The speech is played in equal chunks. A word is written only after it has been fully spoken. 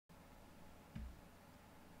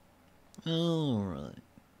Alright.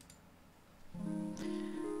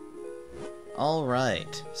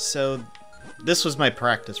 Alright, so this was my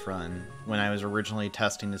practice run when I was originally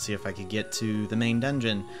testing to see if I could get to the main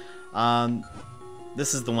dungeon.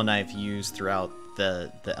 This is the one I've used throughout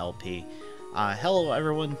the LP. Hello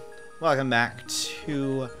everyone, welcome back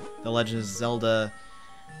to the Legend of Zelda,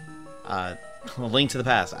 Link to the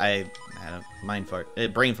Past. I had a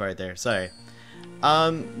brain fart there, sorry.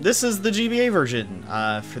 This is the GBA version,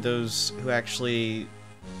 for those who actually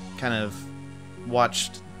kind of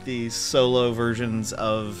watched the solo versions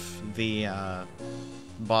of the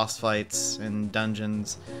boss fights and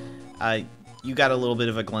dungeons. You got a little bit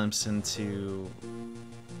of a glimpse into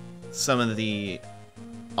some of the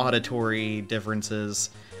auditory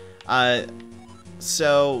differences.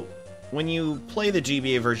 So when you play the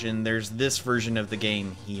GBA version, there's this version of the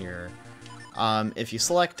game here. If you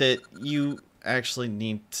select it, you actually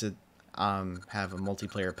need to have a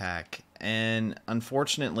multiplayer pack, and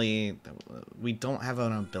unfortunately we don't have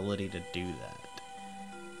an ability to do that.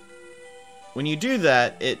 When you do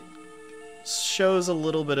that, it shows a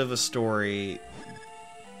little bit of a story,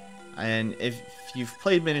 and if you've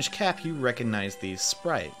played Minish Cap, you recognize these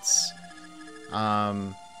sprites.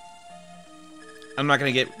 I'm not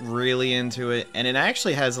going to get really into it, and it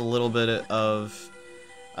actually has a little bit of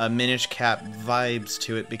Minish Cap vibes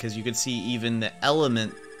to it, because you could see even the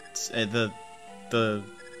elements, the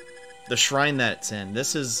shrine that it's in.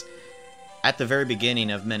 This is at the very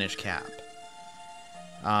beginning of Minish Cap.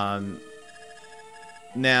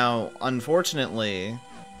 Now, unfortunately,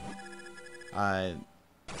 when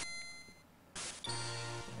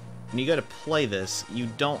you go to play this, we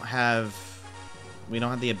don't have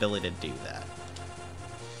the ability to do that.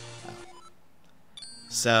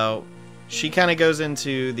 So she kind of goes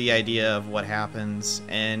into the idea of what happens,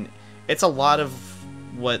 and it's a lot of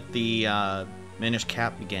what the Minish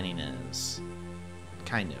Cap beginning is.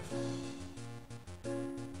 Kind of.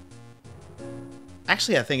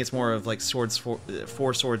 Actually, I think it's more of like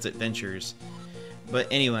Four Swords Adventures. But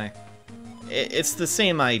anyway, it's the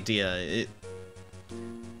same idea.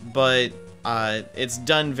 But it's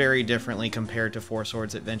done very differently compared to Four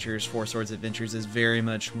Swords Adventures. Four Swords Adventures is very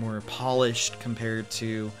much more polished compared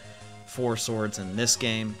to Four Swords in this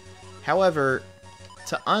game. However,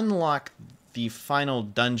 to unlock the final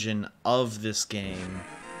dungeon of this game,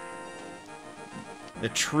 the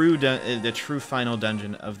true final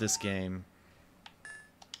dungeon of this game,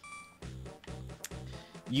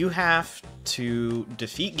 you have to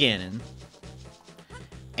defeat Ganon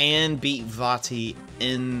and beat Vati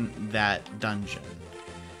in that dungeon.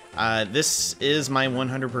 This is my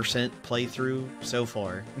 100% playthrough so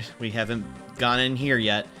far. We haven't gone in here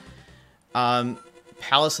yet.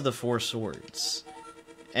 Palace of the Four Swords.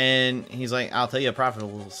 And he's like, I'll tell you a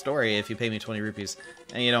profitable story if you pay me 20 rupees.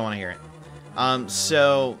 And you don't want to hear it.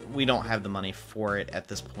 So we don't have the money for it at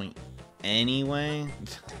this point anyway,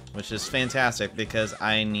 which is fantastic because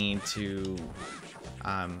I need to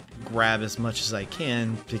grab as much as I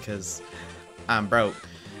can because I'm broke.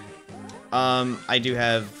 I do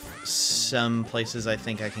have some places I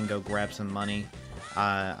think I can go grab some money.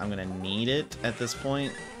 I'm gonna need it at this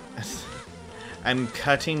point. I'm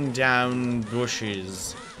cutting down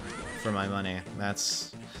bushes for my money.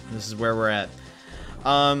 This is where we're at.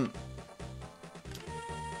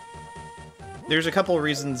 There's a couple of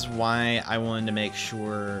reasons why I wanted to make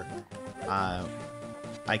sure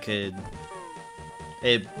I could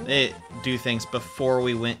do things before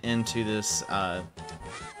we went into this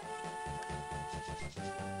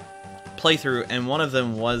playthrough, and one of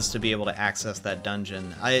them was to be able to access that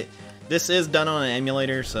dungeon. This is done on an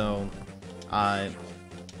emulator, so I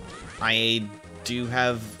do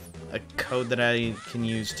have a code that I can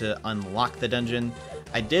use to unlock the dungeon.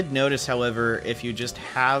 I did notice, however, if you just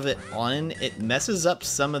have it on, it messes up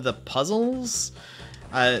some of the puzzles.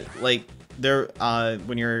 Like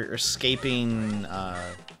when you're escaping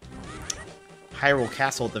Hyrule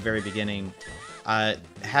Castle at the very beginning,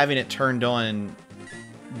 having it turned on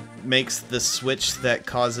makes the switch that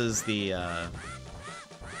causes the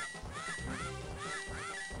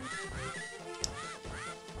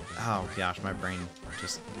oh gosh, my brain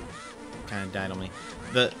just kind of died on me.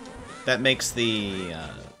 That makes the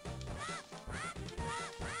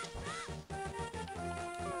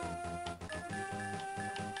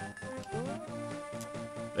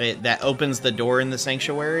that opens the door in the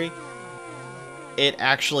sanctuary. It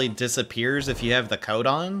actually disappears if you have the code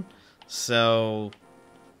on. So,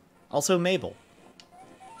 also Mabel.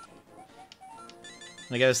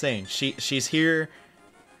 Like I was saying, she's here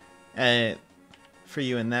for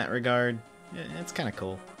you in that regard. It's kind of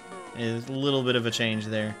cool. It's a little bit of a change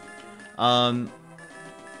there.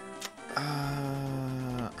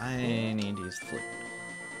 I need to use the flute.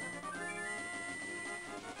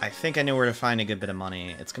 I think I know where to find a good bit of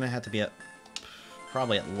money. It's gonna have to be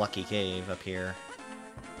probably at Lucky Cave up here.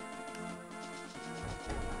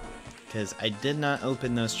 Because I did not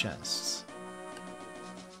open those chests.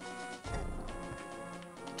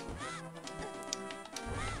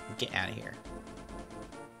 Get out of here.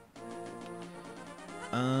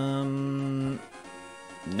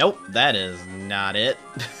 Nope, that is not it.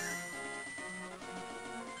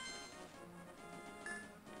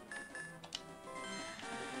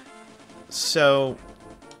 So,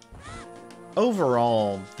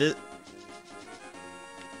 overall,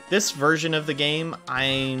 this version of the game,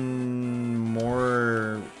 I'm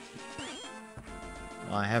more...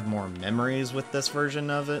 Well, I have more memories with this version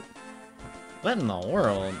of it. What in the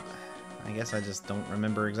world? I guess I just don't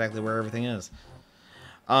remember exactly where everything is.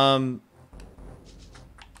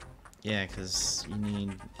 Yeah, because you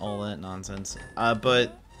need all that nonsense.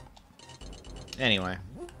 But... Anyway.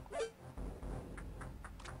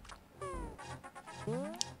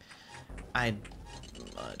 I'd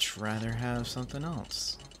much rather have something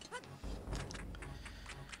else.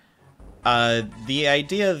 The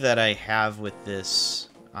idea that I have with this,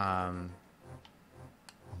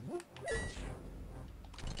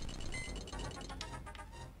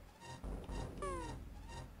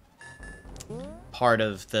 part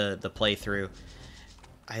of the playthrough,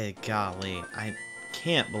 golly, I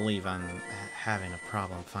can't believe I'm having a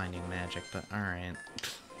problem finding magic, but alright.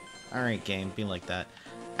 Alright, game, be like that.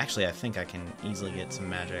 Actually, I think I can easily get some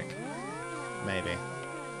magic. Maybe.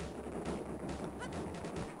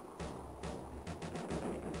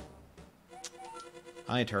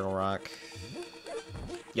 Hi, Turtle Rock.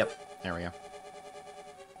 Yep, there we go.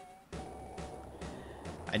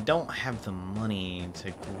 I don't have the money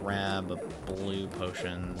to grab a blue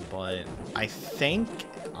potion, but I think,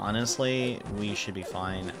 honestly, we should be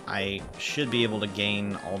fine. I should be able to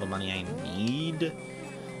gain all the money I need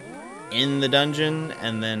in the dungeon,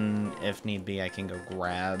 and then, if need be, I can go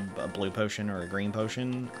grab a blue potion or a green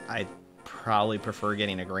potion. I'd probably prefer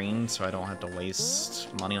getting a green, so I don't have to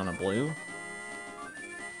waste money on a blue.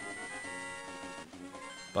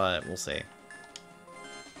 But, we'll see.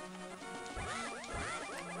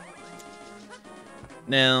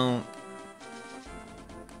 Now,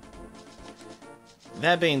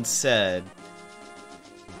 that being said,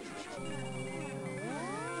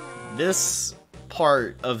 this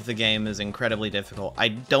part of the game is incredibly difficult. I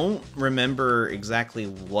don't remember exactly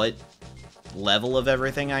what level of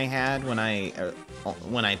everything I had when I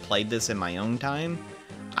played this in my own time.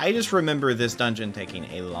 I just remember this dungeon taking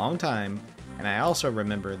a long time, and I also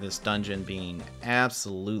remember this dungeon being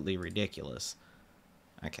absolutely ridiculous.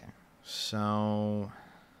 Okay, so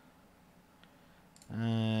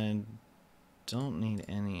I don't need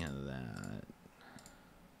any of that.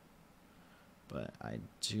 But I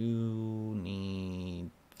do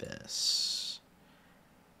need this.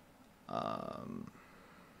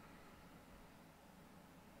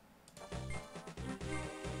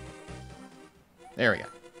 There we go.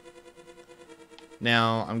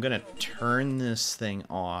 Now, I'm going to turn this thing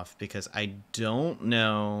off because I don't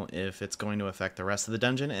know if it's going to affect the rest of the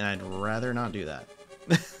dungeon, and I'd rather not do that.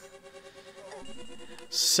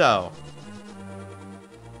 So,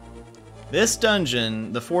 this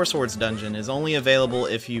dungeon, the Four Swords dungeon, is only available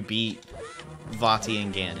if you beat Vati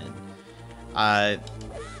and Ganon.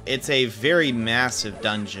 It's a very massive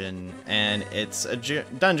dungeon, and it's a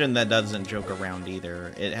dungeon that doesn't joke around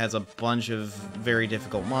either. It has a bunch of very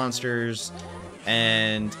difficult monsters,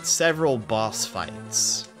 and several boss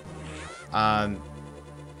fights.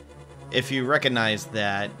 If you recognize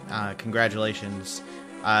that, congratulations.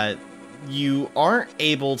 You aren't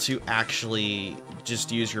able to actually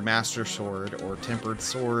just use your Master Sword or Tempered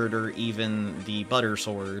Sword or even the Butter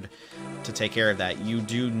Sword to take care of that. You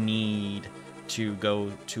do need to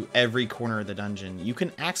go to every corner of the dungeon. You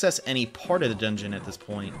can access any part of the dungeon at this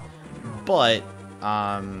point, but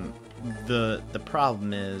the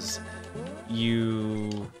problem is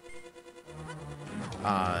you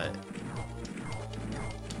oh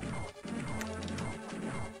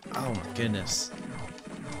my goodness.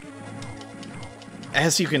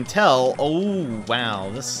 As you can tell, oh wow,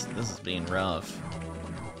 this is being rough.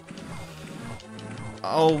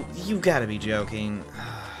 Oh, you gotta be joking.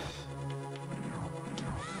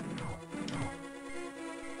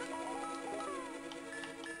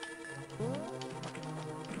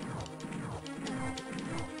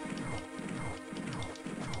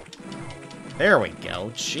 There we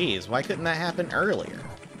go. Jeez, why couldn't that happen earlier?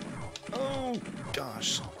 Oh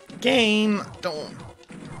gosh. Game, don't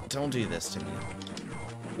do this to me.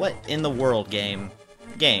 What in the world, game?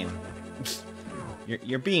 Game,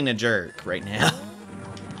 You're being a jerk right now.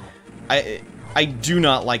 I do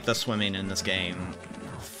not like the swimming in this game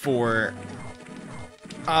for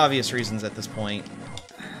obvious reasons at this point.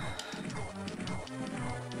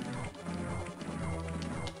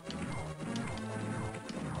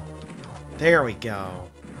 There we go.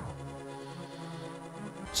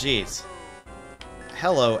 Jeez.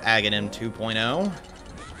 Hello, Ganon 2.0.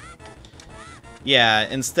 Yeah,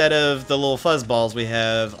 instead of the little fuzzballs, we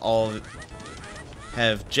have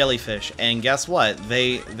jellyfish, and guess what?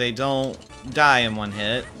 They don't die in one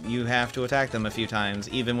hit. You have to attack them a few times,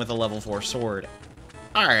 even with a level 4 sword.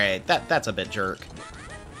 Alright, that's a bit jerk.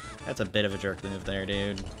 That's a bit of a jerk move there,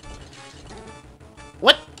 dude.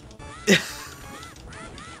 What?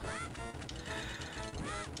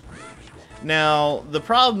 Now, the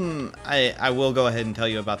problem I will go ahead and tell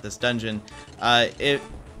you about this dungeon,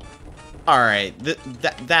 alright,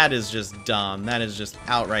 that is just dumb. That is just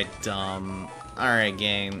outright dumb. Alright,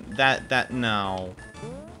 game. No.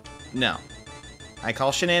 No. I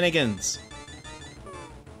call shenanigans.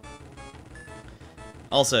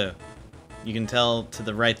 Also, you can tell to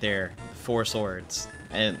the right there, 4 swords.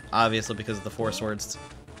 And obviously because of the 4 swords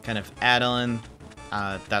kind of add-on,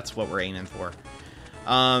 that's what we're aiming for.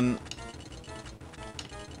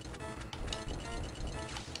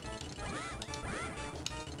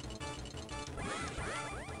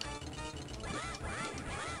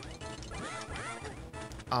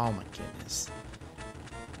 Oh my goodness.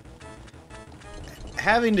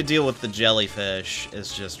 Having to deal with the jellyfish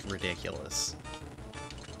is just ridiculous.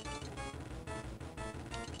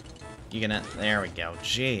 You gonna... There we go.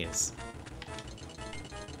 Jeez.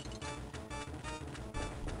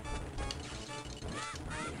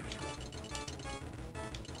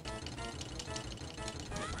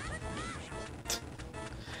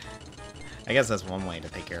 I guess that's one way to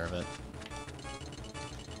take care of it.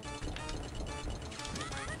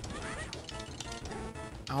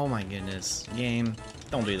 Oh my goodness. Game,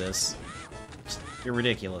 don't do this. You're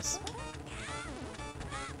ridiculous.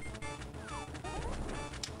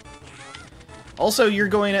 Also, you're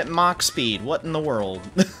going at Mach speed. What in the world?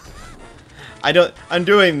 I'm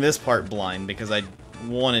doing this part blind because I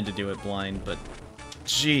wanted to do it blind, but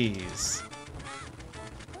jeez.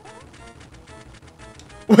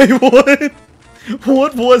 Wait, what?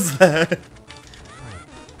 What was that?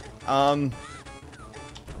 I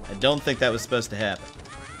don't think that was supposed to happen.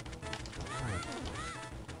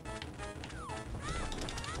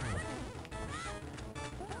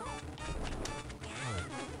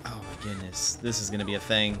 Goodness, this is gonna be a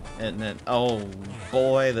thing, isn't it? Oh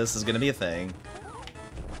boy, this is gonna be a thing.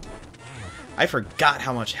 I forgot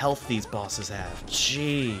how much health these bosses have.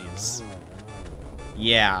 Jeez.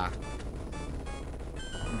 Yeah.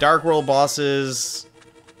 Dark World bosses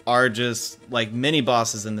are just like mini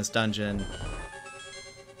bosses in this dungeon.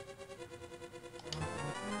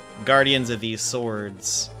 Guardians of these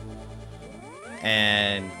swords.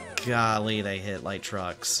 And golly, they hit like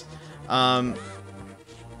trucks.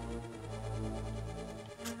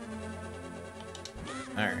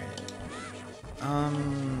 Alright.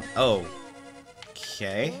 Oh.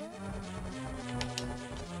 Okay.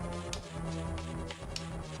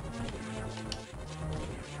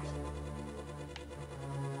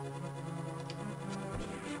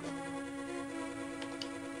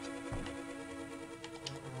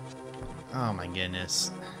 Oh my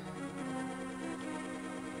goodness.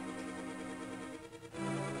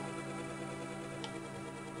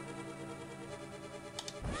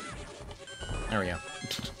 There we go.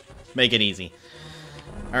 Make it easy.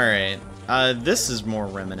 Alright. This is more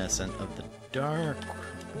reminiscent of the Dark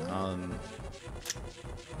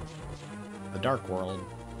World.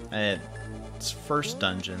 Its first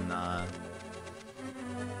dungeon,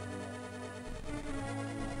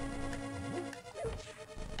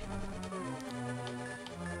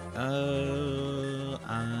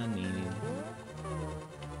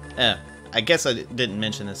 I guess I didn't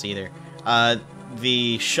mention this either.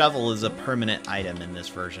 The shovel is a permanent item in this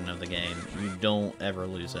version of the game. You don't ever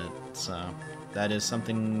lose it, so that is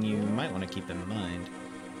something you might want to keep in mind.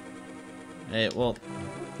 Well,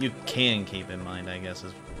 you can keep in mind, I guess.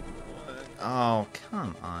 Oh,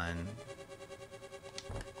 come on.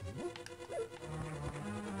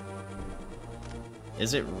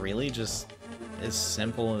 Is it really just as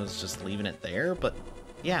simple as just leaving it there? But,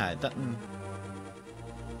 yeah, it doesn't...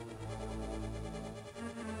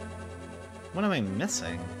 What am I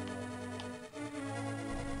missing?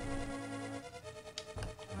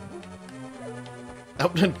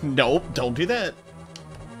 Oh, nope, don't do that.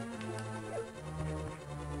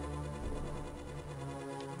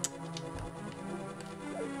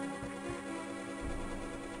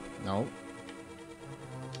 Nope.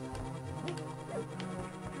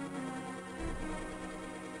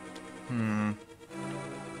 Hmm.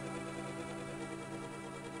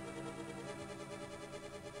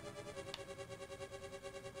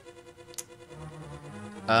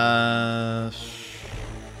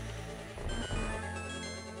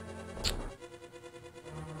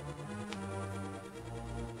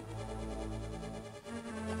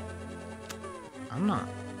 I'm not.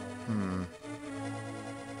 Hmm.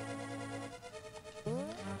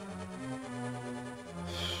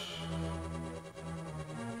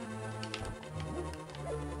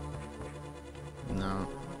 No.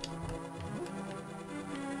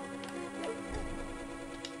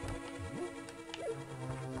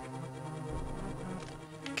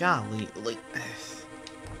 Golly, like,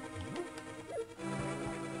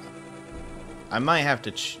 I might have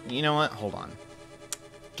to. You know what? Hold on.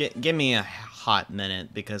 Give me a hot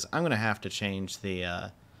minute because I'm gonna have to change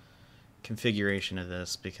the configuration of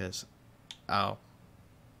this because, oh.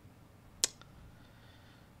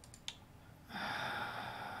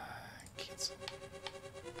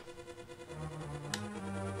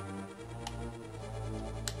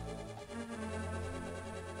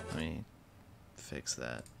 Let me fix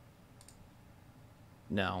that.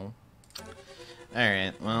 No.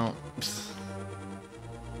 Alright, well,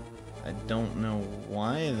 I don't know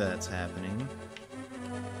why that's happening.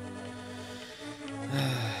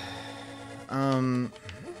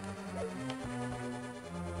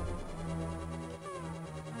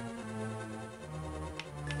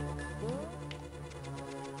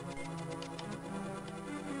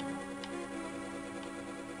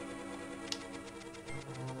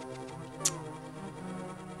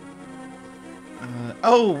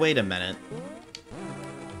 Oh, wait a minute.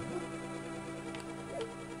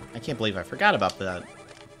 I can't believe I forgot about that.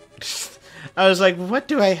 I was like, what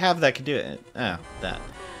do I have that could do it? Oh, that.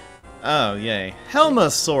 Oh, yay.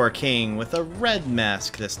 Helmasaur King with a red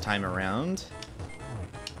mask this time around.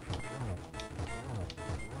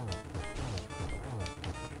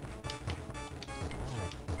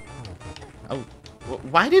 Oh,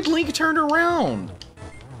 why did Link turn around?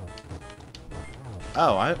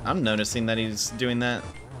 Oh, I'm noticing that he's doing that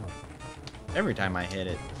every time I hit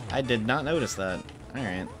it. I did not notice that.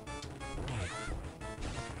 Alright.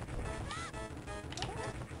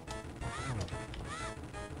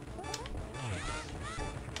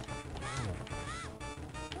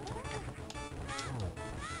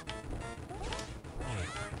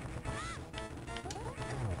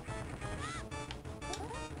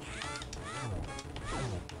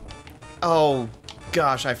 Oh,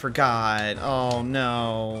 gosh, I forgot. Oh,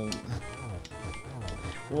 no.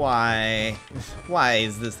 Why? Why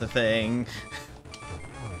is this the thing?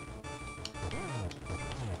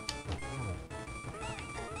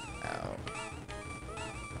 Oh.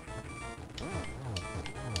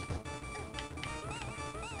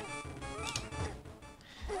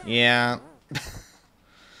 Yeah.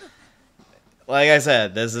 Like I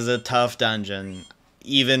said, this is a tough dungeon.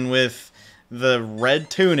 Even with the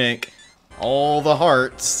red tunic, all the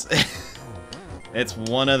hearts. It's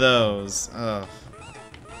one of those. Ugh.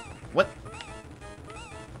 What?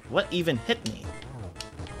 What even hit me?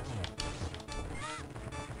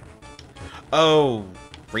 Oh,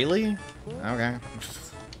 really? Okay.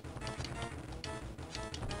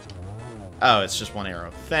 Oh, it's just one arrow.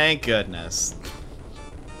 Thank goodness.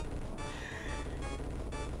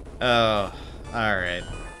 Oh, alright.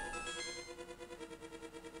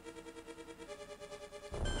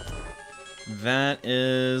 That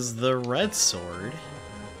is the red sword.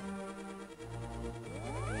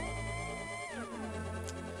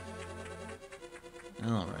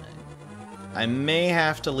 Alright. I may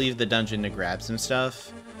have to leave the dungeon to grab some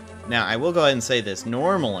stuff. Now, I will go ahead and say this.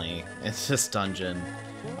 Normally, in this dungeon,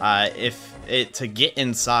 to get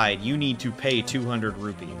inside, you need to pay 200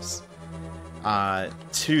 rupees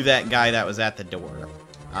to that guy that was at the door.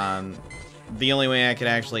 The only way I could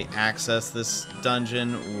actually access this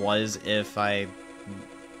dungeon was if I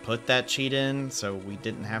put that cheat in, so we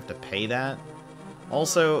didn't have to pay that.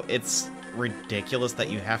 Also, it's ridiculous that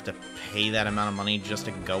you have to pay that amount of money just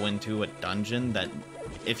to go into a dungeon that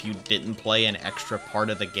if you didn't play an extra part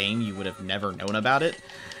of the game, you would have never known about it.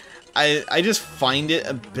 I just find it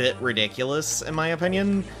a bit ridiculous, in my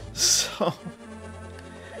opinion. So,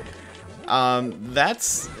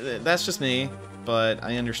 that's just me. But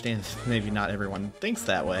I understand maybe not everyone thinks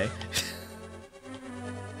that way.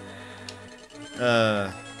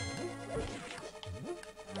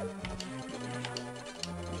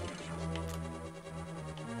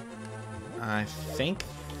 I think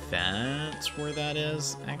that's where that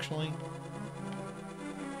is, actually.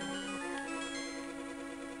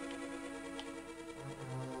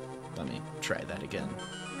 Let me try that again.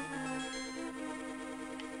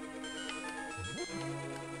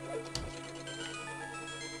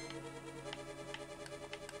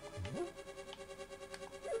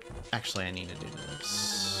 Actually, I need to do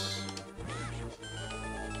this.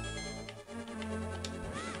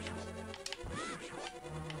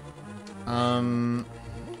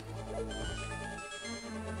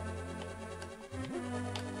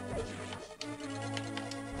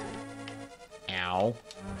 Ow.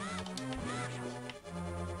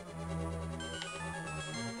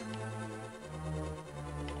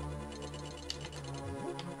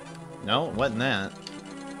 No, it wasn't that.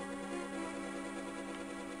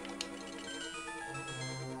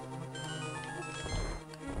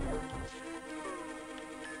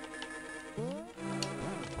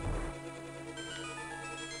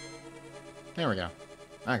 There we go.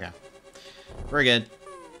 Okay. We're good.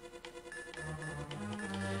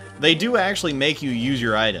 They do actually make you use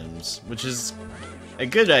your items, which is a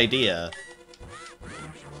good idea.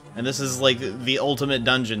 And this is like the ultimate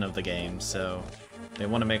dungeon of the game, so they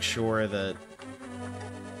want to make sure that...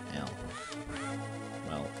 Ow.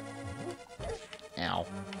 Well. Ow.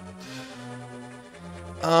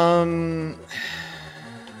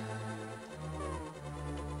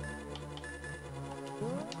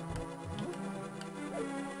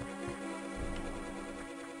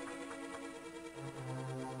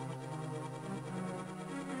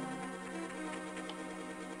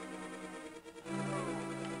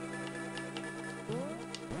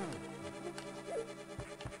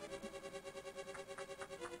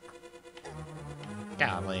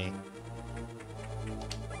 Golly.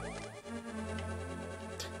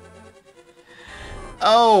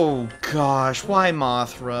 Oh, gosh. Why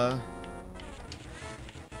Mothra?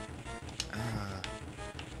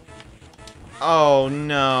 Oh,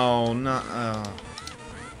 no. No. Oh.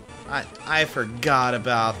 I forgot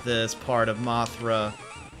about this part of Mothra.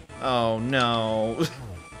 Oh, no.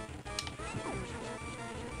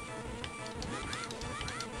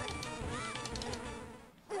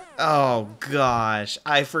 Oh, gosh.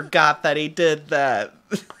 I forgot that he did that.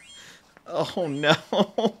 Oh, no.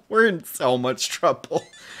 We're in so much trouble.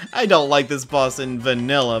 I don't like this boss in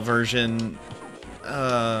vanilla version.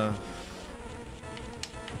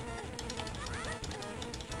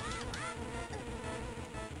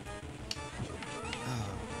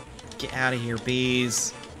 Get out of here,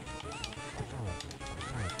 bees.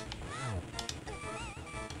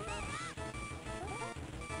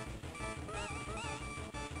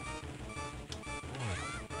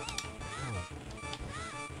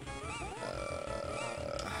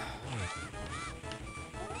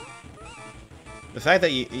 The fact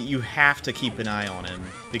that you have to keep an eye on him,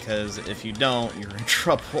 because if you don't, you're in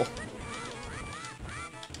trouble.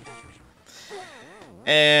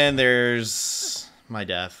 And there's my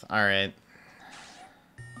death. Alright.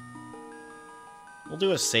 We'll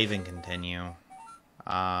do a save and continue.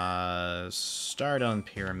 Start on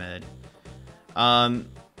pyramid. Golly.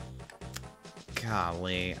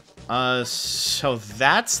 So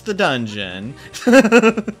that's the dungeon.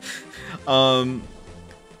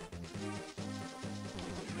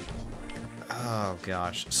 Oh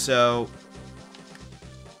gosh, so...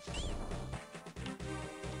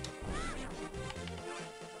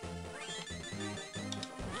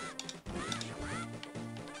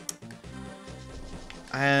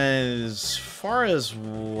 As far as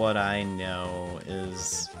what I know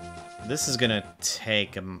is... This is gonna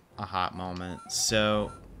take a hot moment,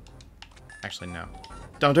 so... Actually, no.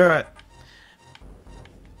 Don't do it!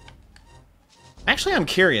 Actually, I'm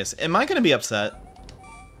curious. Am I gonna be upset?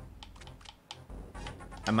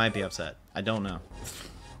 I might be upset. I don't know.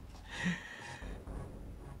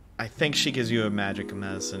 I think she gives you a magic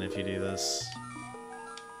medicine if you do this.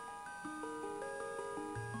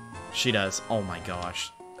 She does. Oh my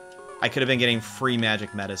gosh. I could have been getting free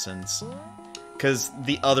magic medicines. Because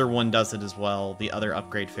the other one does it as well. The other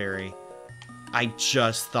upgrade fairy. I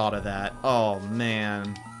just thought of that. Oh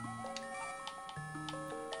man.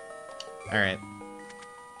 Alright.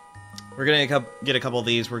 We're gonna get a couple of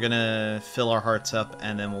these, we're gonna fill our hearts up,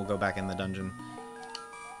 and then we'll go back in the dungeon.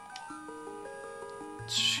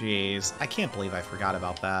 Jeez, I can't believe I forgot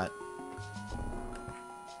about that.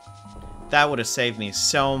 That would have saved me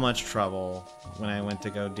so much trouble when I went to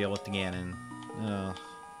go deal with the Ganon. Ugh.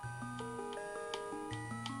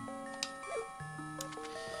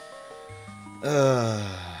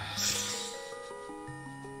 Ugh.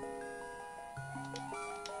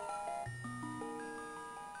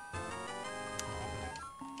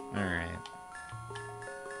 Alright.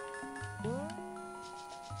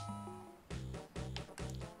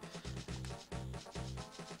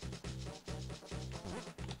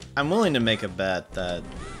 I'm willing to make a bet that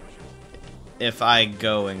if I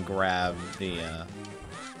go and grab the,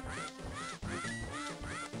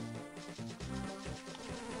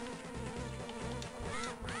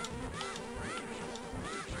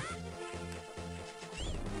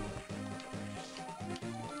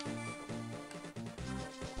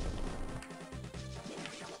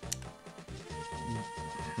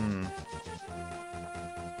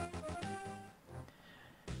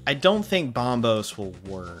 I don't think Bombos will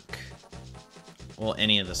work. Well,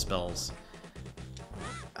 any of the spells.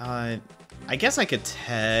 I guess I could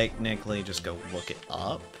technically just go look it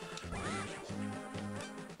up.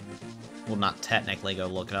 Well, not technically go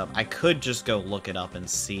look it up. I could just go look it up and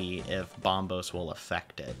see if Bombos will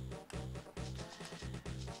affect it.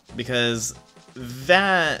 Because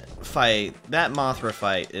that fight, that Mothra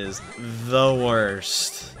fight, is the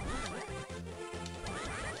worst.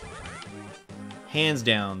 Hands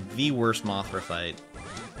down, the worst Mothra fight.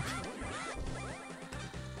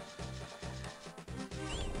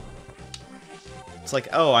 It's like,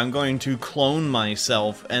 oh, I'm going to clone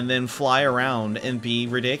myself and then fly around and be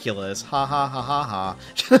ridiculous. Ha ha ha ha ha.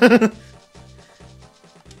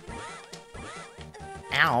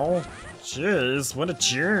 Ow. Jeez, what a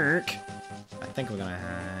jerk. I think we're gonna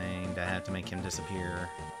have to make him disappear.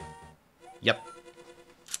 Yep.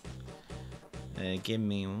 Give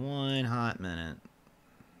me one hot minute.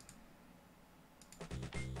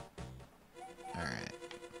 Alright,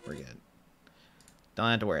 we're good. Don't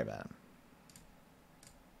have to worry about him.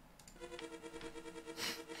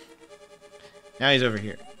 Now he's over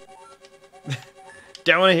here.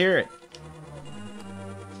 Don't want to hear it.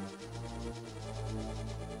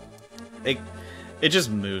 It just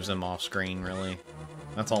moves him off screen, really.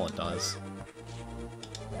 That's all it does.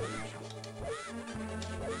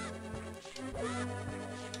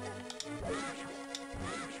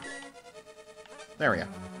 There we go.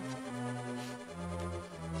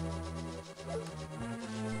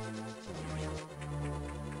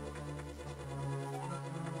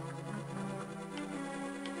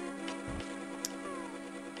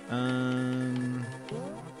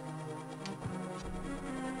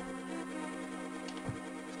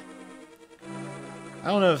 I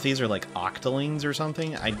don't know if these are like octolings or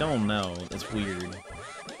something. I don't know. It's weird.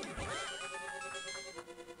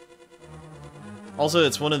 Also,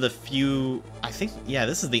 it's one of the few... I think, yeah,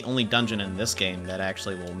 this is the only dungeon in this game that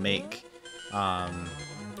actually will make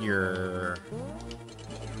your...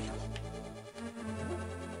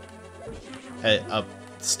 a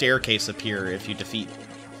staircase appear if you defeat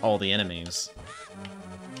all the enemies.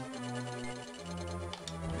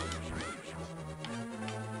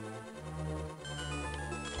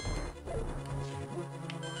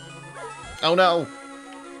 Oh no!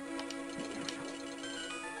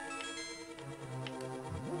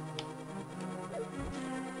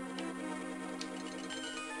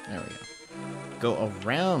 There we go. Go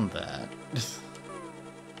around that.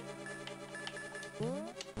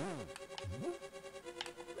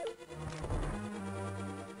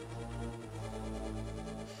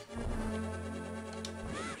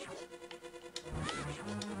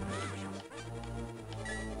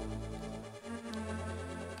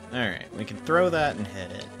 Alright, we can throw that and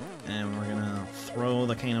hit it. And we're gonna throw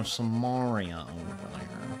the cane of Samaria over there.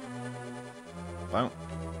 Well,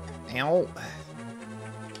 ow.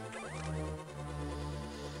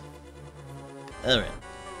 Alright,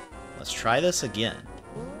 let's try this again.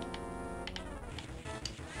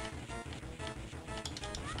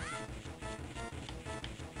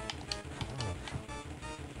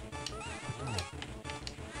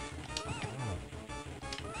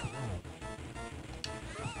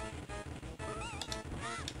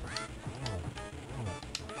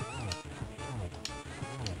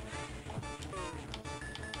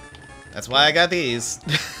 That's why I got these.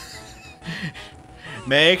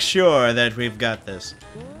 Make sure that we've got this.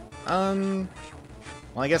 Well,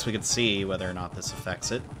 I guess we could see whether or not this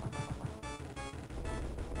affects it.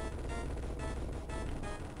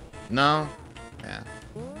 No? Yeah.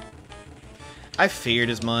 I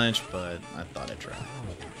feared as much, but I thought I'd try.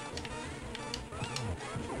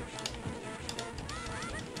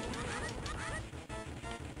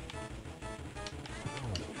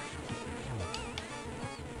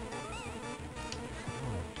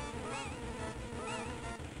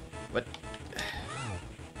 What?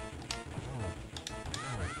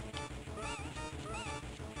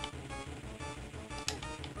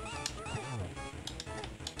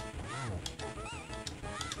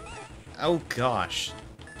 Oh gosh.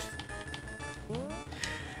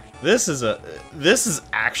 This is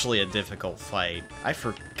actually a difficult fight. I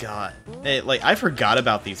forgot. I forgot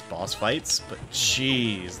about these boss fights, but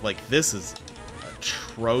jeez, like this is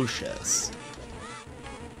atrocious.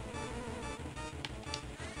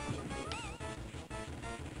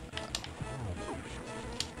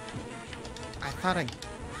 I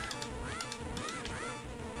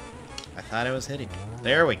thought I was hitting.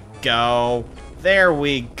 There we go. There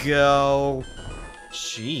we go.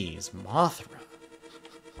 Jeez, Mothra.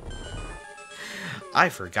 I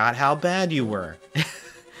forgot how bad you were.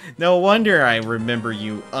 No wonder I remember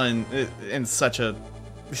you in such a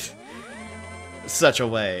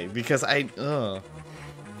way, because ugh.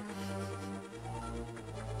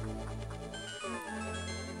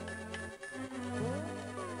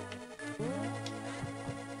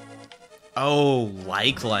 Oh,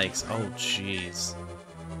 likes. Oh, jeez.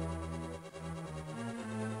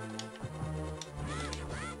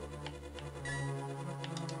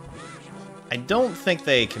 I don't think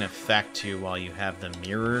they can affect you while you have the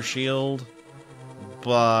mirror shield,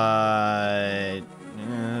 but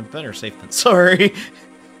better safe than sorry.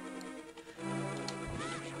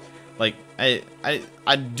 Like, I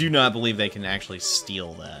do not believe they can actually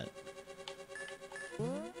steal that.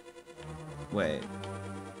 Wait.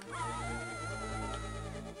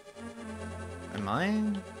 Am I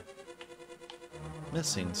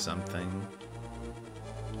missing something?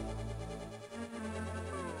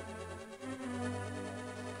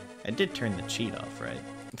 I did turn the cheat off, right?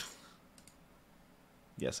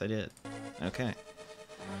 Yes, I did. Okay.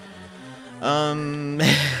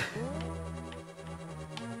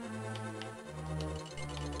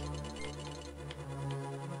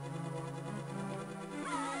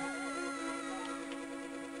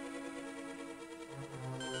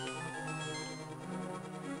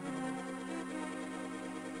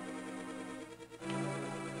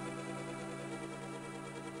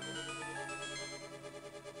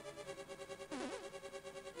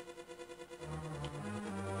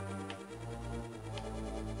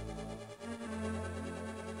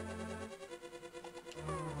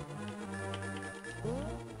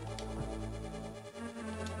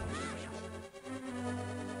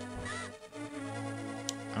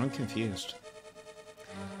 I'm confused.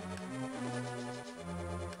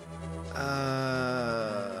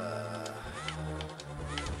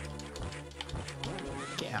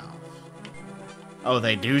 Yeah. Oh,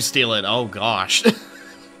 they do steal it. Oh gosh.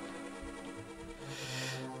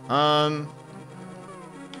 Oh,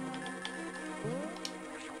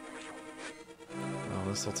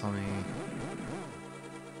 this will tell me.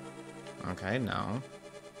 Okay, no.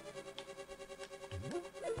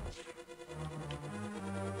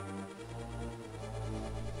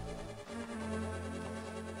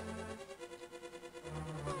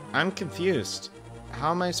 I'm confused.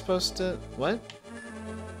 How am I supposed to... What?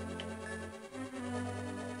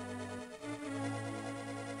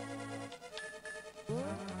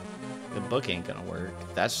 The book ain't gonna work.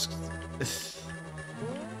 That's... yeah,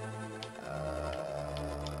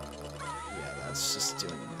 that's just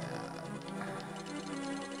doing that.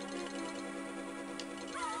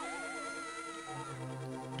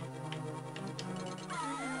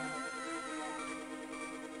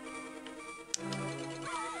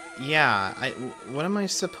 Yeah, what am I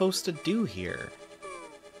supposed to do here?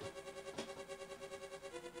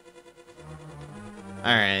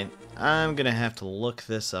 Alright, I'm gonna have to look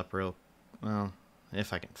this up real... Well,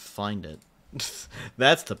 if I can find it.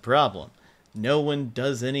 That's the problem. No one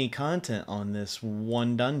does any content on this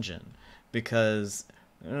one dungeon, because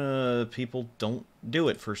people don't do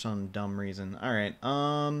it for some dumb reason. Alright,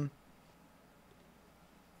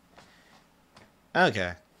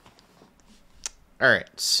 okay. Alright,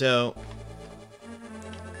 so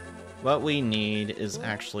what we need is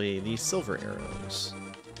actually the silver arrows.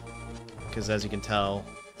 Because as you can tell,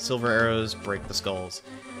 silver arrows break the skulls.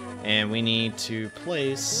 And we need to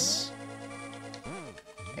place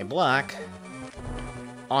a block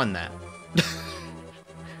on that.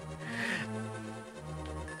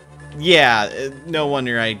 Yeah, no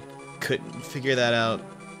wonder I couldn't figure that out.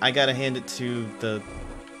 I gotta hand it to the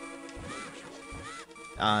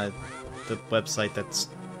website that's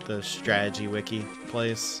the strategy wiki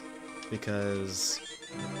place, because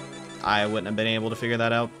I wouldn't have been able to figure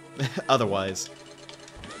that out otherwise.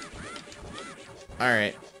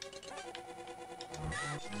 Alright.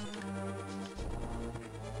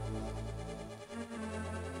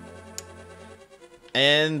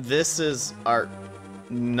 And this is our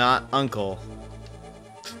not uncle.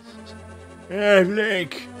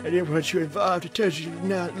 Link, I didn't want you involved. I told you to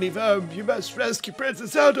not leave home. You must rescue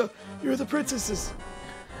Princess Zelda. You're the princesses.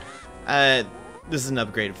 This is an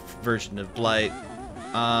upgraded version of Blight.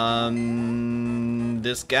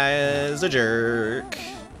 This guy is a jerk.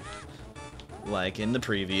 Like in the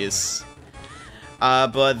previous.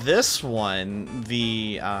 But this one,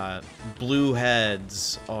 the blue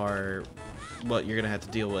heads are what you're gonna have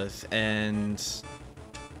to deal with, and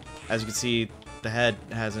as you can see, the head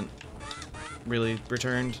hasn't really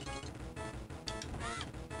returned.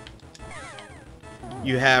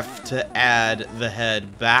 You have to add the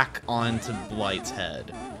head back onto Blight's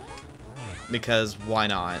head. Because why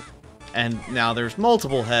not? And now there's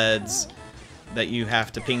multiple heads that you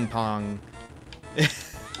have to ping pong.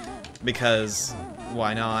 Because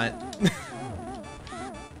why not?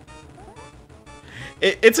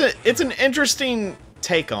 It's an interesting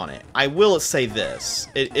take on it. I will say this.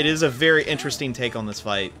 It is a very interesting take on this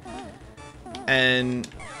fight. And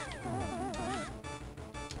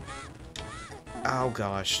oh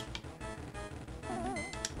gosh.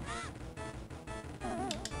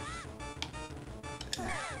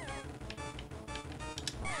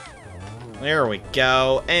 There we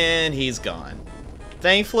go, and he's gone.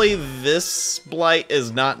 Thankfully, this Blight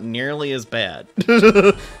is not nearly as bad.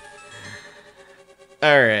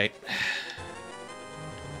 Alright.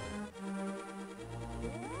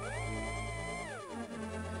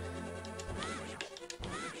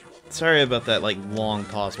 Sorry about that, like, long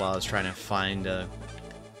pause while I was trying to find a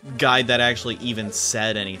guide that actually even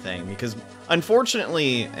said anything, because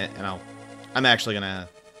unfortunately, and I'm actually gonna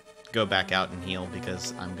go back out and heal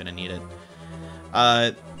because I'm gonna need it.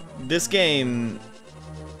 This game,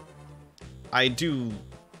 I do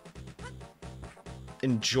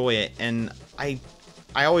enjoy it, and I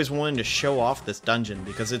always wanted to show off this dungeon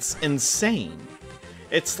because it's insane.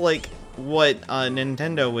 It's like what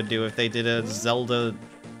Nintendo would do if they did a Zelda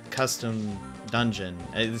custom dungeon.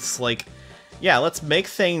 It's like, yeah, let's make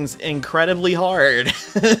things incredibly hard.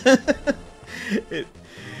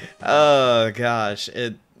 Oh gosh,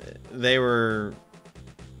 they were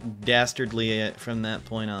dastardly from that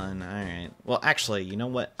point on. Alright. Well, actually, you know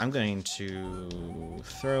what? I'm going to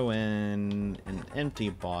throw in an empty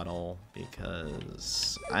bottle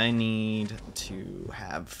because I need to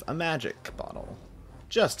have a magic bottle.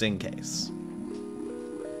 Just in case.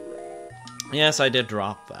 Yes, I did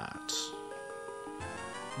drop that.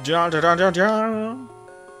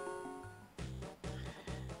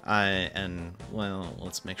 And, well,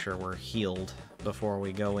 let's make sure we're healed before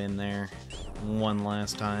we go in there one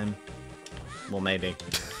last time. Well, maybe.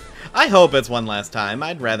 I hope it's one last time.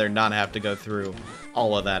 I'd rather not have to go through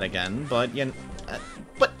all of that again, but, you know,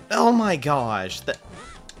 but, oh my gosh, the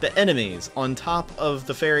enemies on top of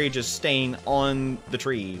the fairy just staying on the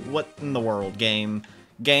tree. What in the world, game?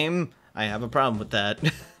 Game? I have a problem with that.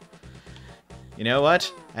 You know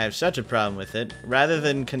what? I have such a problem with it. Rather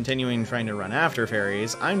than continuing trying to run after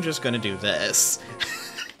fairies, I'm just gonna do this.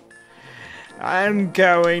 I'm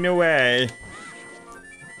going away.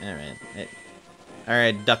 Alright.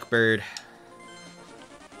 Alright, Duckbird.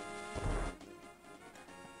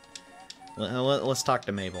 Let's talk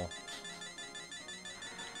to Mabel.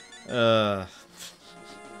 Alright.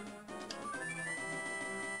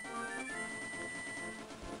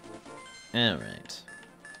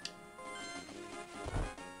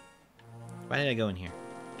 Why did I go in here?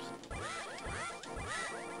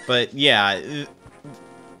 But yeah,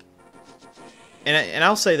 and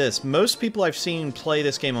I'll say this, most people I've seen play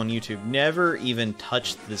this game on YouTube never even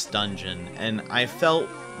touched this dungeon, and I felt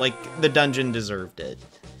like the dungeon deserved it.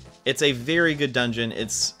 It's a very good dungeon.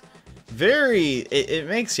 It's very, it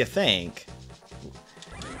makes you think.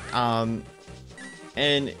 And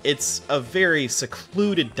it's a very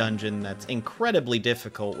secluded dungeon that's incredibly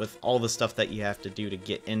difficult with all the stuff that you have to do to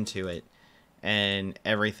get into it. And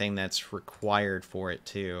everything that's required for it,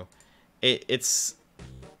 too. It's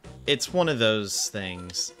one of those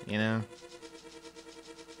things, you know?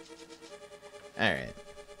 Alright.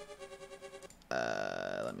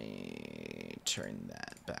 Let me turn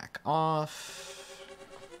that back off.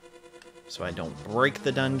 So I don't break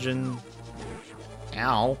the dungeon.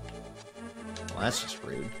 Ow. Well, that's just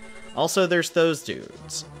rude. Also, there's those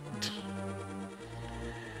dudes.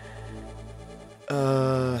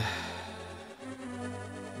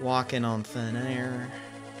 Walking on thin air.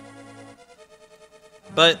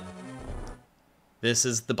 But this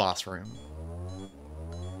is the boss room.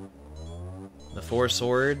 The 4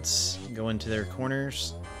 swords go into their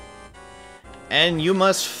corners. And you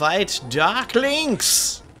must fight Dark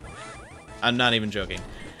Links! I'm not even joking.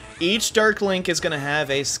 Each Dark Link is going to have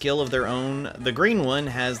a skill of their own. The green one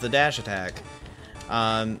has the dash attack.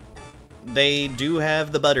 They do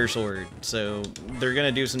have the butter sword, so they're going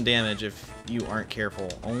to do some damage if you aren't careful.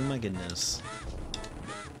 Oh my goodness.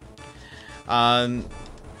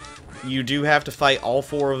 You do have to fight all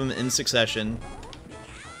 4 of them in succession.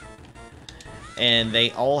 And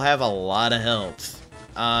they all have a lot of health.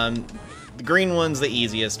 The green one's the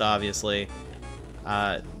easiest, obviously.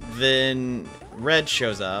 Then red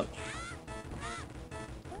shows up.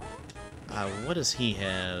 What does he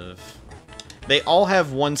have? They all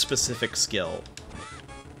have one specific skill.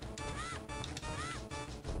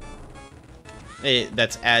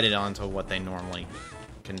 That's added onto what they normally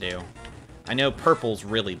can do. I know purple's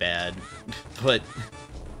really bad, but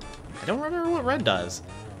I don't remember what red does.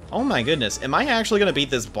 Oh my goodness, am I actually gonna beat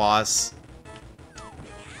this boss?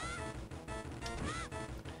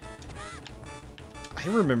 I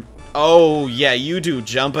remember... Oh, yeah, you do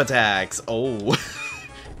jump attacks. Oh.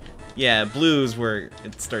 Yeah, blue's where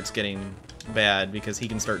it starts getting bad, because he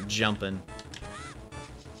can start jumping.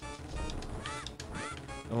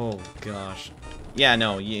 Oh, gosh. Yeah,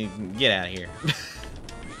 no, you get out of here.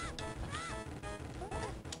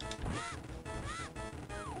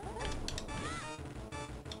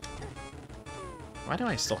 Why do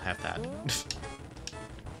I still have that?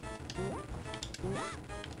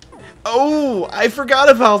 Oh, I forgot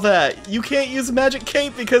about that. You can't use Magic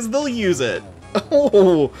Cape because they'll use it.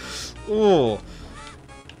 Oh, oh. All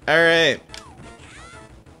right.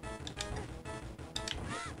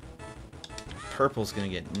 Purple's gonna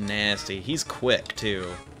get nasty. He's quick too.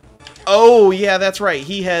 Oh yeah, that's right.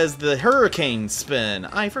 He has the hurricane spin.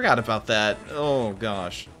 I forgot about that. Oh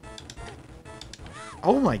gosh.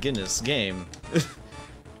 Oh my goodness, game.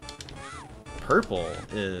 Purple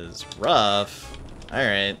is rough.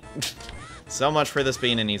 Alright. So much for this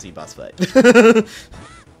being an easy boss fight.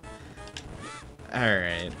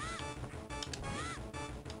 Alright.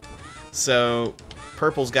 So,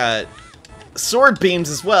 purple's got sword beams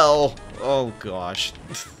as well. Oh gosh.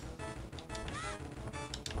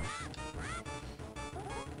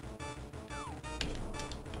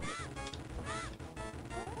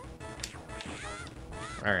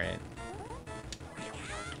 Alright.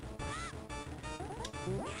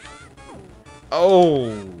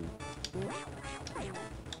 Oh!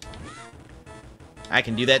 I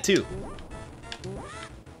can do that too.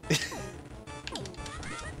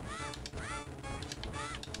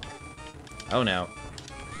 Oh no.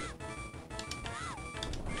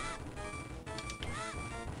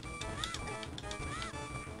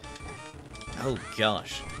 Oh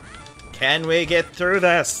gosh. Can we get through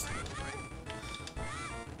this?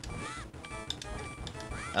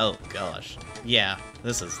 Oh gosh. Yeah,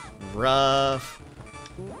 this is rough.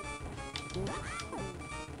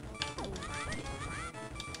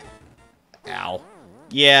 Ow.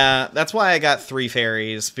 Yeah, that's why I got 3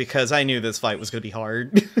 fairies, because I knew this fight was gonna be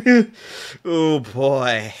hard. Oh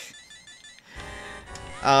boy.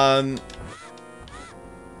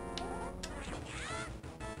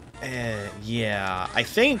 Yeah, I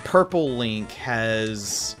think Purple Link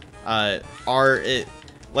has, like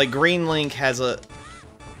Green Link has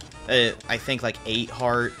I think like 8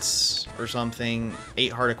 hearts or something,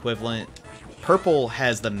 8 heart equivalent. Purple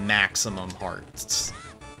has the maximum hearts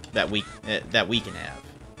that we can have.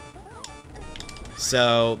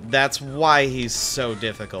 So that's why he's so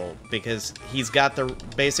difficult, because he's got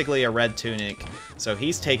basically a red tunic, so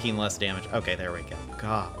he's taking less damage. Okay, there we go.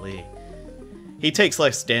 Golly. He takes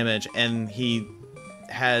less damage, and he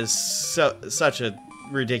has such a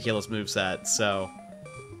ridiculous moveset, so...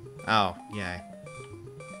 Oh, yeah.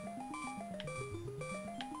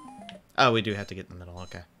 Oh, we do have to get in the middle,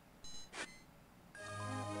 okay.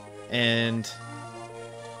 And...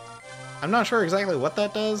 I'm not sure exactly what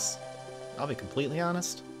that does. I'll be completely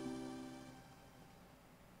honest.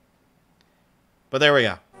 But there we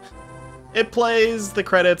go. It plays the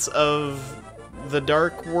credits of the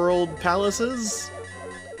Dark World Palaces.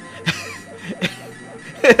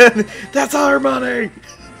 And that's our money!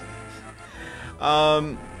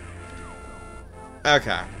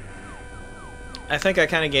 Okay. I think I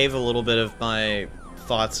kind of gave a little bit of my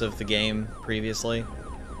thoughts of the game previously.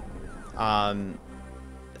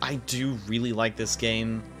 I do really like this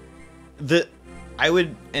game.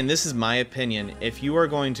 And this is my opinion, if you are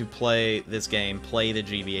going to play this game, play the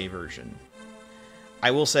GBA version.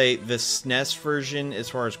 I will say the SNES version, as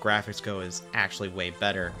far as graphics go, is actually way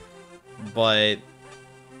better. But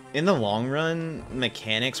in the long run,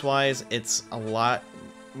 mechanics-wise, it's a lot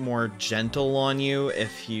more gentle on you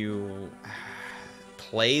if you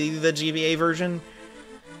play the GBA version.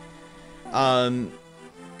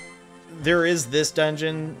 There is this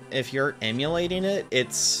dungeon. If you're emulating it,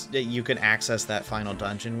 you can access that final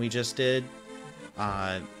dungeon we just did.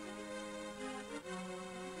 Other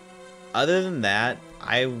than that,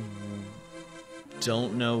 I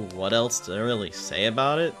don't know what else to really say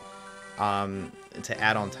about it. To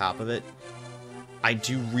add on top of it, I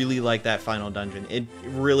do really like that final dungeon. It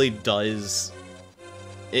really does.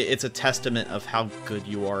 It's a testament of how good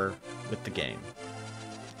you are with the game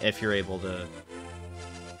if you're able to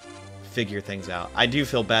figure things out. I do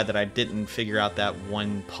feel bad that I didn't figure out that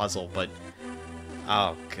one puzzle, but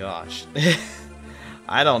oh gosh.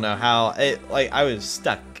 I don't know how I was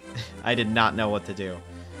stuck. I did not know what to do.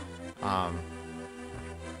 I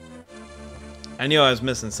knew I was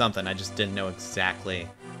missing something, I just didn't know exactly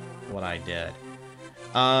what I did.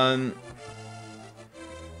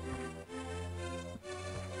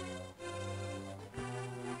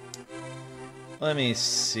 Let me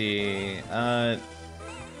see.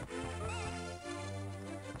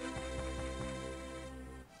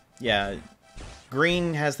 Yeah,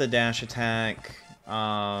 green has the dash attack.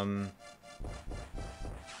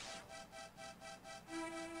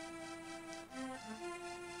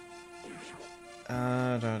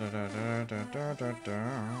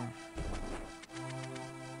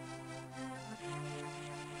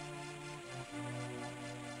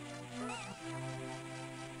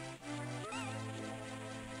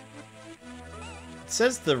 It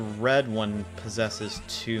says the red one possesses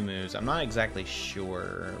 2 moves. I'm not exactly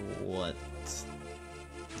sure what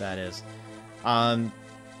that is.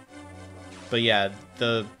 But yeah,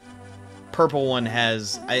 the purple one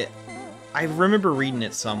has... I remember reading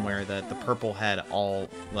it somewhere that the purple had all,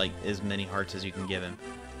 like, as many hearts as you can give him.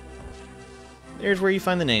 There's where you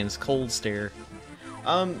find the names. Cold Stare.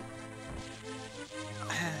 You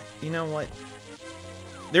know what?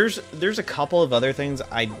 There's a couple of other things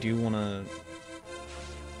I do want to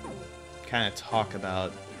kind of talk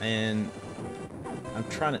about, and I'm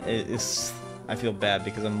trying to... I feel bad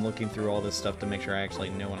because I'm looking through all this stuff to make sure I actually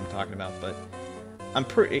know what I'm talking about, but I'm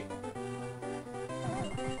pretty...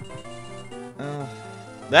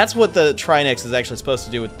 that's what the Trinex is actually supposed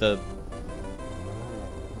to do with the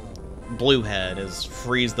blue head, is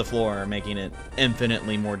freeze the floor, making it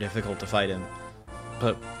infinitely more difficult to fight him.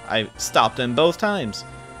 But I stopped him both times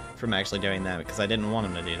from actually doing that because I didn't want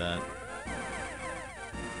him to do that.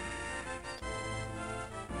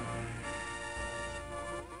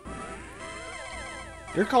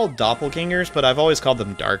 They're called doppelgangers, but I've always called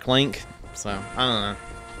them Dark Link, so I don't know.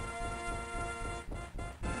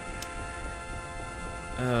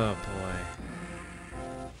 Oh boy.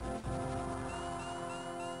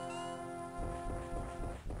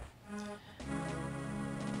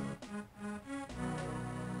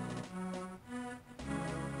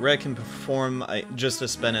 Red can perform just a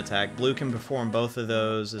spin attack. Blue can perform both of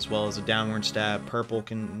those, as well as a downward stab. Purple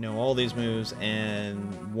can know all these moves,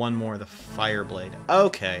 and one more, the Fire Blade.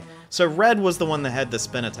 Okay, so red was the one that had the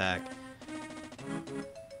spin attack.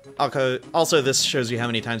 Okay. Also, this shows you how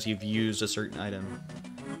many times you've used a certain item.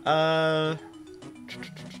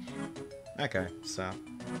 Okay, so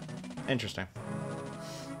interesting.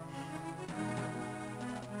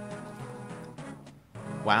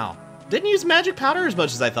 Wow. Didn't use magic powder as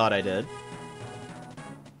much as I thought I did.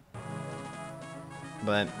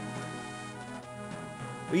 But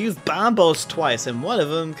we used bombos twice, and one of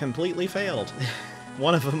them completely failed.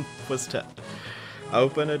 One of them was to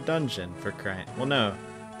open a dungeon, for crying... Well, no.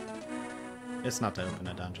 It's not to open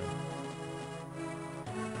a dungeon.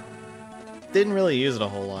 Didn't really use it a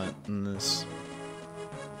whole lot in this.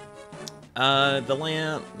 The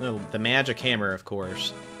lamp... Oh, the magic hammer, of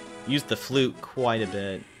course. Used the flute quite a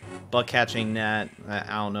bit. Bug catching that, I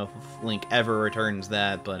don't know if Link ever returns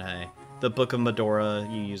that, but hey. The Book of Medora,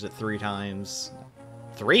 you use it 3 times.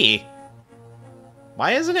 3?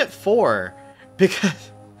 Why isn't it 4?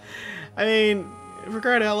 Because, I mean, for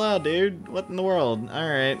crying out loud, dude. What in the world?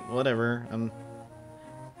 Alright, whatever.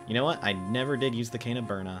 You know what? I never did use the Cane of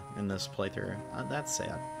Burna in this playthrough. That's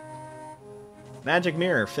sad. Magic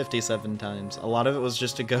Mirror, 57 times. A lot of it was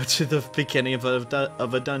just to go to the beginning of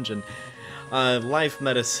a dungeon. Life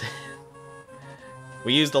medicine.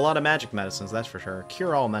 We used a lot of magic medicines, that's for sure.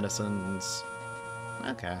 Cure-all medicines.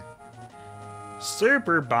 Okay.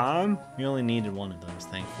 Super Bomb. We only needed one of those,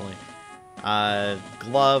 thankfully.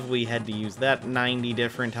 Glove, we had to use that 90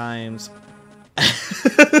 different times.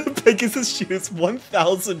 Pegasus shoes,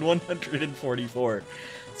 1,144.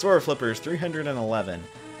 Sword flippers, 311.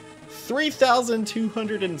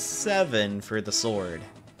 3,207 for the sword.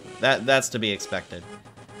 That's to be expected.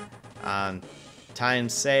 Time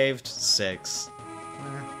saved, 6.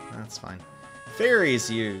 That's fine. Fairies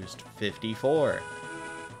used, 54.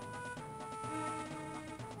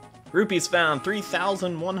 Rupees found,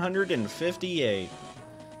 3,158.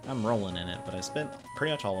 I'm rolling in it, but I spent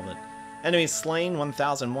pretty much all of it. Enemies slain,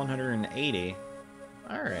 1,180.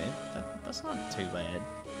 Alright, that's not too bad.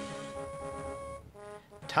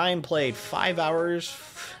 Time played, 5 hours.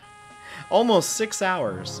 Almost 6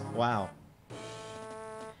 hours. Wow.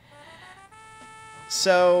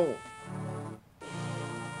 So,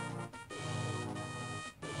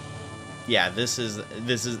 yeah, this is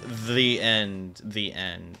the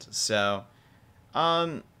end. So,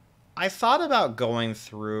 I thought about going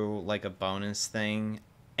through like a bonus thing,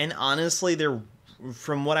 and honestly,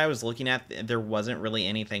 from what I was looking at, there wasn't really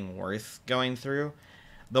anything worth going through.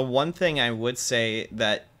 The one thing I would say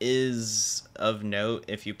that is of note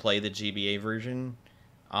if you play the GBA version,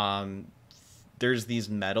 um, there's these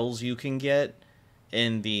medals you can get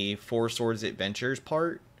in the Four Swords Adventures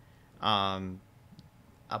part. Um,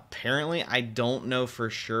 Apparently, I don't know for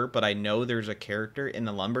sure, but I know there's a character in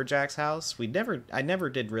the lumberjack's house. I never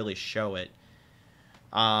did really show it.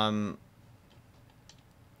 Um,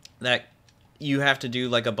 that you have to do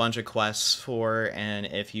like a bunch of quests for, and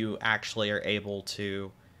if you actually are able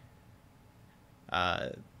to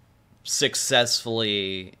uh,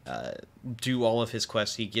 successfully do all of his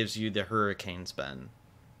quests, he gives you the hurricane spin.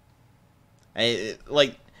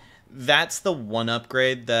 Like, that's the one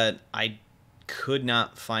upgrade that I could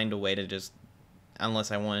not find a way to just, unless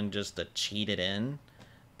I wanted just to cheat it in.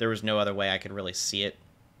 There was no other way I could really see it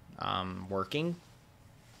working.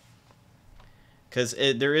 Because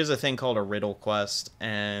there is a thing called a riddle quest,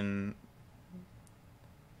 and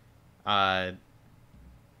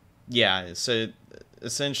yeah, so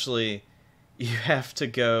essentially you have to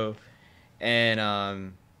go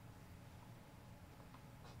and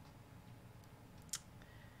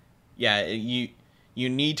yeah, you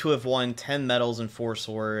need to have won 10 medals and 4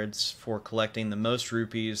 swords for collecting the most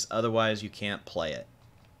rupees, otherwise you can't play it.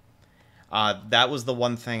 That was the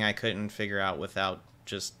one thing I couldn't figure out without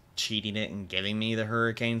just cheating it and giving me the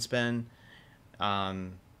hurricane spin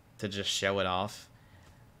to just show it off.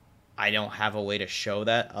 I don't have a way to show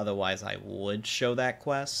that, otherwise I would show that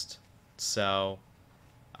quest. So,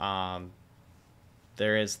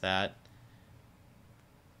 there is that.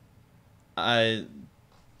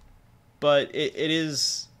 But it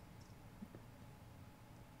is...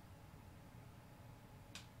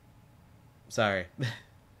 Sorry.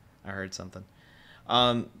 I heard something.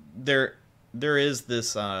 There is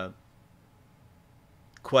this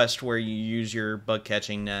quest where you use your bug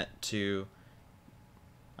catching net to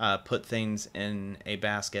put things in a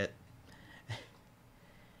basket,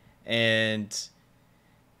 and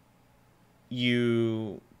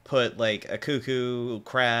you put like a cuckoo,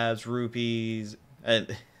 crabs, rupees,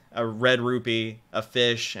 a red rupee, a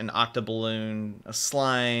fish, an octoballoon, a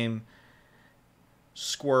slime,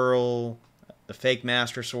 squirrel, a fake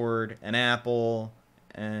master sword, an apple,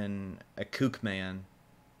 and a kook man.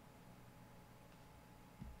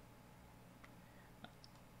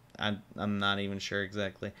 I'm not even sure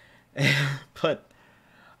exactly. But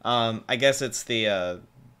I guess it's the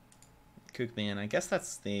kook man. I guess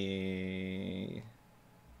that's the...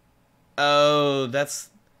 Oh, that's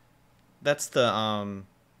the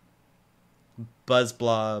Buzz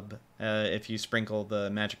Blob if you sprinkle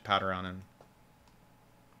the magic powder on him.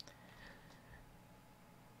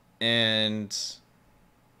 And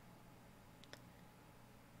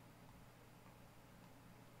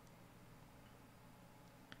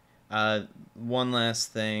one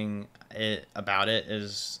last thing about it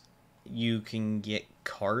is you can get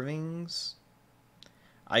carvings.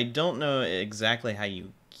 I don't know exactly how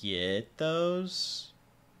you get those,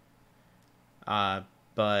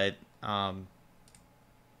 but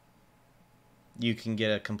you can get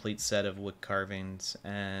a complete set of wood carvings,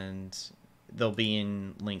 and they'll be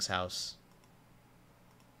in Link's house.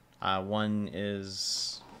 One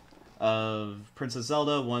is of Princess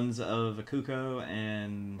Zelda, one's of Akuko,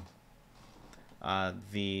 and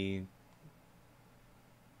the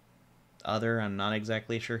other, I'm not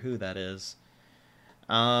exactly sure who that is.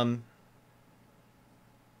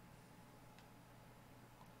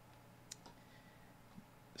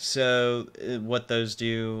 So what those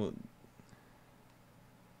do...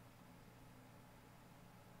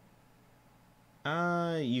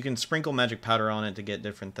 you can sprinkle magic powder on it to get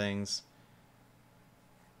different things.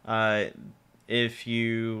 If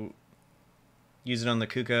you use it on the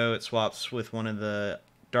Kuko, it swaps with one of the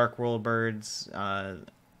Dark World birds.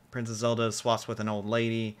 Princess Zelda swaps with an old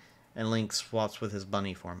lady, and Link swaps with his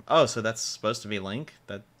bunny form. Oh, so that's supposed to be Link?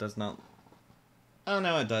 That does not... Oh,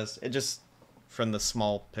 no, it does. It just... From the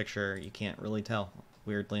small picture, you can't really tell,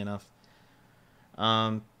 weirdly enough.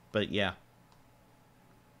 But yeah.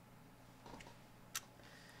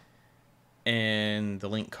 And the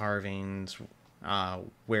Link carvings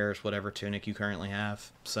wears whatever tunic you currently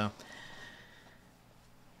have. So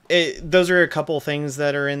those are a couple things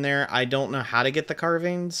that are in there. I don't know how to get the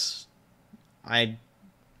carvings. I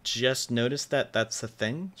just noticed that that's a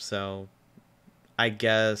thing. So I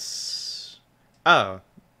guess... Oh,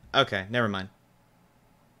 okay, never mind.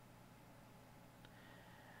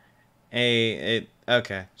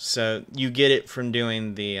 Okay, so you get it from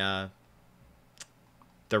doing the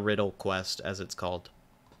riddle quest, as it's called.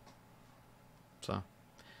 So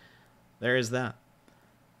there is that.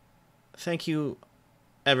 Thank you,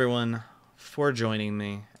 everyone, for joining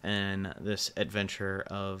me in this adventure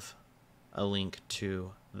of A Link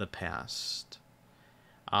to the Past.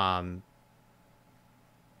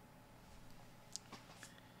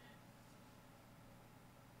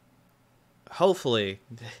 Hopefully,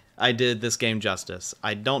 I did this game justice.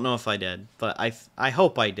 I don't know if I did, but I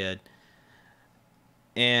hope I did.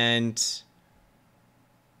 And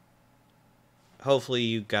hopefully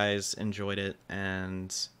you guys enjoyed it,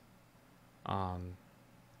 and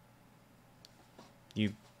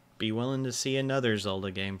you'd be willing to see another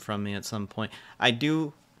Zelda game from me at some point. I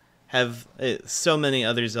do have so many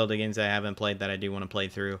other Zelda games I haven't played that I do want to play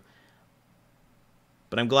through.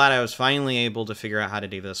 But I'm glad I was finally able to figure out how to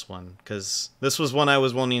do this one, because this was one I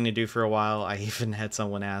was wanting to do for a while. I even had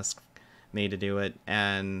someone ask me to do it,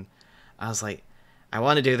 and I was like, I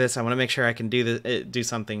want to do this. I want to make sure I can do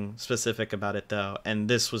something specific about it, though. And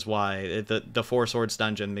this was why, the Four Swords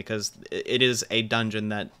dungeon, because it is a dungeon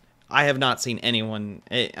that I have not seen anyone,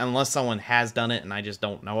 unless someone has done it and I just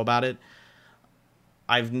don't know about it.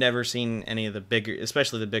 I've never seen any of the bigger,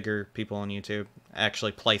 especially the bigger people on YouTube,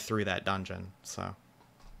 actually play through that dungeon. So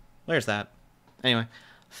there's that. Anyway,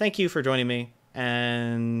 thank you for joining me,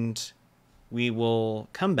 and we will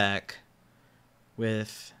come back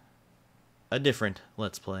with a different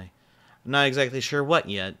Let's Play. I'm not exactly sure what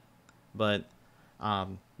yet, but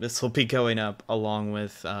this will be going up along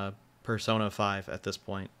with Persona 5 at this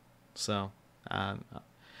point. So I'm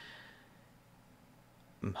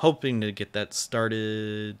hoping to get that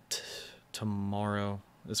started tomorrow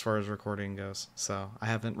as far as recording goes. So I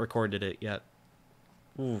haven't recorded it yet.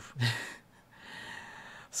 Oof.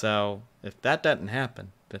 So if that doesn't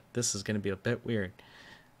happen, this is going to be a bit weird.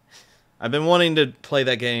 I've been wanting to play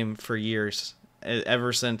that game for years,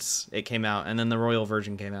 ever since it came out, and then the Royal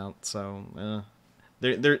version came out. So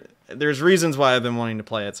there's reasons why I've been wanting to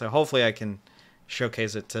play it. So hopefully I can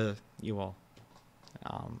showcase it to you all,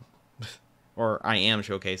 or I am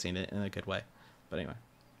showcasing it in a good way. But anyway,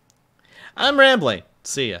 I'm rambling.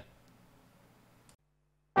 See ya.